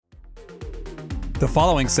The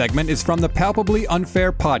following segment is from the Palpably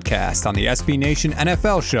Unfair podcast on the SB Nation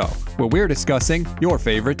NFL Show, where we're discussing your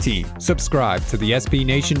favorite team. Subscribe to the SB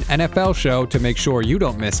Nation NFL Show to make sure you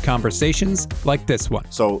don't miss conversations like this one.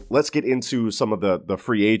 So let's get into some of the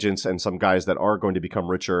free agents and some guys that are going to become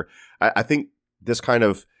richer. I think this kind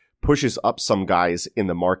of pushes up some guys in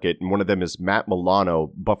the market, and one of them is Matt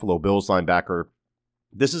Milano, Buffalo Bills linebacker.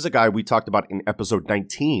 This is a guy we talked about in episode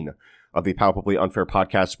 19 of the Palpably Unfair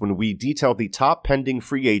podcast when we detailed the top pending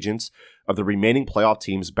free agents of the remaining playoff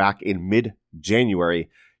teams back in mid-January.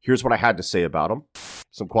 Here's what I had to say about him.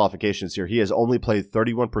 Some qualifications here. He has only played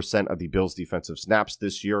 31% of the Bills' defensive snaps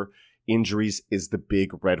this year. Injuries is the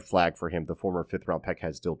big red flag for him. The former fifth-round pick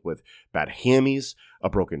has dealt with bad hammies, a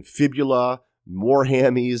broken fibula, more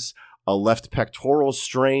hammies, a left pectoral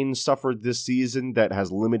strain suffered this season that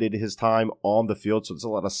has limited his time on the field. So there's a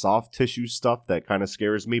lot of soft tissue stuff that kind of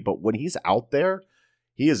scares me. But when he's out there,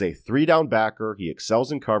 he is a 3-down backer. He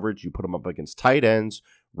excels in coverage. You put him up against tight ends,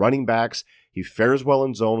 running backs. He fares well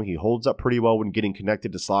in zone. He holds up pretty well when getting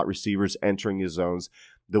connected to slot receivers entering his zones.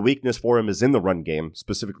 The weakness for him is in the run game,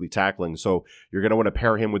 specifically tackling. So you're going to want to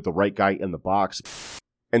pair him with the right guy in the box.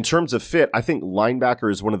 In terms of fit, I think linebacker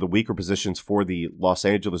is one of the weaker positions for the Los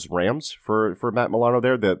Angeles Rams for Matt Milano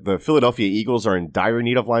there. The Philadelphia Eagles are in dire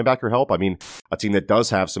need of linebacker help. I mean, a team that does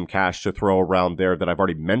have some cash to throw around there that I've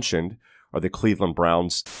already mentioned are the Cleveland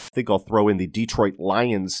Browns. I think I'll throw in the Detroit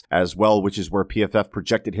Lions as well, which is where PFF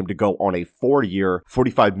projected him to go on a 4-year,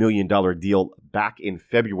 $45 million deal back in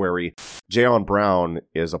February. Jayon Brown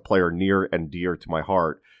is a player near and dear to my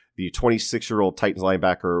heart. The 26-year-old Titans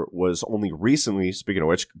linebacker was only recently, speaking of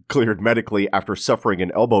which, cleared medically after suffering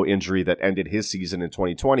an elbow injury that ended his season in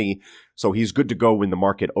 2020. So he's good to go when the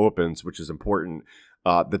market opens, which is important.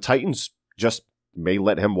 The Titans just may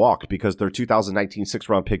let him walk because their 2019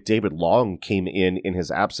 6th-round pick David Long came in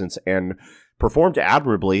his absence and performed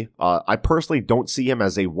admirably. I personally don't see him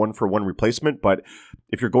as a one-for-one replacement, but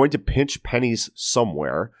if you're going to pinch pennies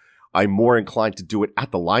somewhere, I'm more inclined to do it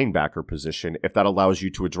at the linebacker position if that allows you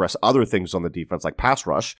to address other things on the defense like pass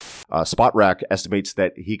rush. Spot Rack estimates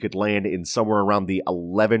that he could land in somewhere around the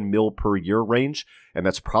 11 mil per year range, and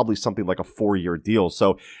that's probably something like a 4-year deal.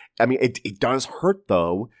 So, I mean, it does hurt,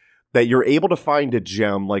 though, that you're able to find a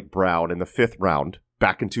gem like Brown in the 5th round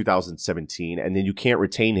back in 2017, and then you can't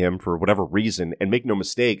retain him for whatever reason. And make no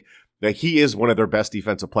mistake, that he is one of their best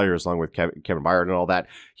defensive players along with Kevin Byard and all that.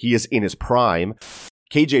 He is in his prime.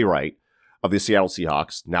 KJ Wright of the Seattle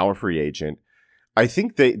Seahawks, now a free agent. I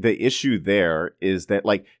think the issue there is that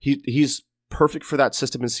like he's perfect for that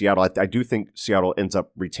system in Seattle. I do think Seattle ends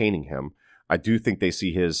up retaining him. I do think they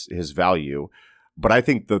see his value. But I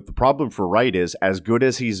think the problem for Wright is as good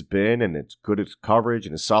as he's been and it's good at coverage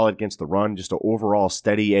and is solid against the run, just an overall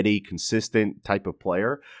steady Eddie, consistent type of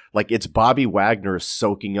player. Like it's Bobby Wagner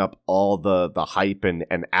soaking up all the hype and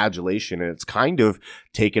adulation, and it's kind of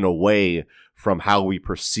taken away from how we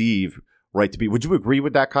perceive Wright to be. Would you agree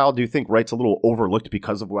with that, Kyle? Do you think Wright's a little overlooked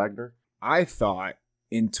because of Wagner? I thought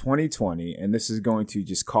in 2020, and this is going to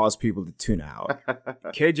just cause people to tune out,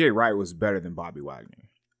 KJ Wright was better than Bobby Wagner.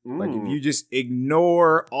 Like if you just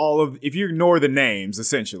ignore if you ignore the names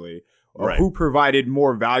essentially, or right, who provided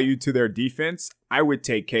more value to their defense, I would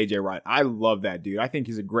take KJ Wright. I love that dude. I think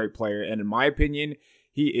he's a great player. And in my opinion,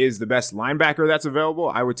 he is the best linebacker that's available.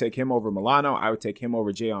 I would take him over Milano. I would take him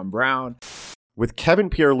over Jayon Brown. With Kevin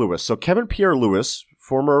Pierre-Louis. So Kevin Pierre-Louis,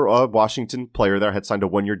 former Washington player there, had signed a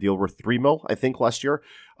 1-year deal worth $3 million, I think, last year.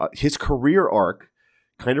 His career arc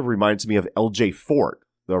kind of reminds me of LJ Fort,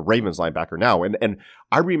 the Ravens linebacker now. And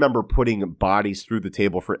I remember putting bodies through the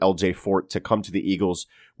table for LJ Fort to come to the Eagles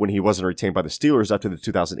when he wasn't retained by the Steelers after the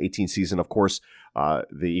 2018 season. Of course,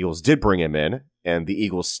 the Eagles did bring him in, and the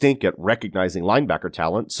Eagles stink at recognizing linebacker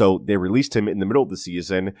talent. So they released him in the middle of the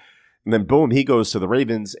season. And then, boom, he goes to the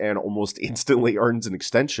Ravens and almost instantly earns an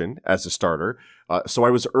extension as a starter. So I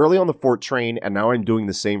was early on the Fort train, and now I'm doing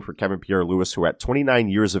the same for Kevin Pierre-Louis, who at 29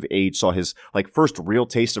 years of age saw his first real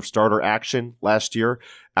taste of starter action last year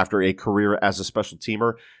after a career as a special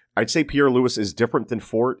teamer. I'd say Pierre-Louis is different than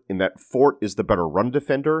Fort in that Fort is the better run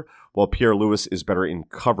defender, while Pierre-Louis is better in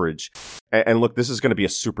coverage. And look, this is going to be a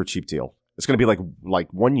super cheap deal. It's going to be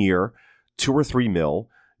like 1 year, $2 or $3 million.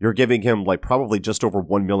 You're giving him probably just over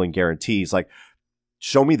 $1 million guarantees.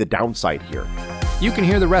 Show me the downside here. You can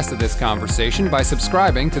hear the rest of this conversation by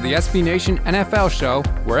subscribing to the SB Nation NFL Show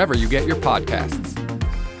wherever you get your podcasts.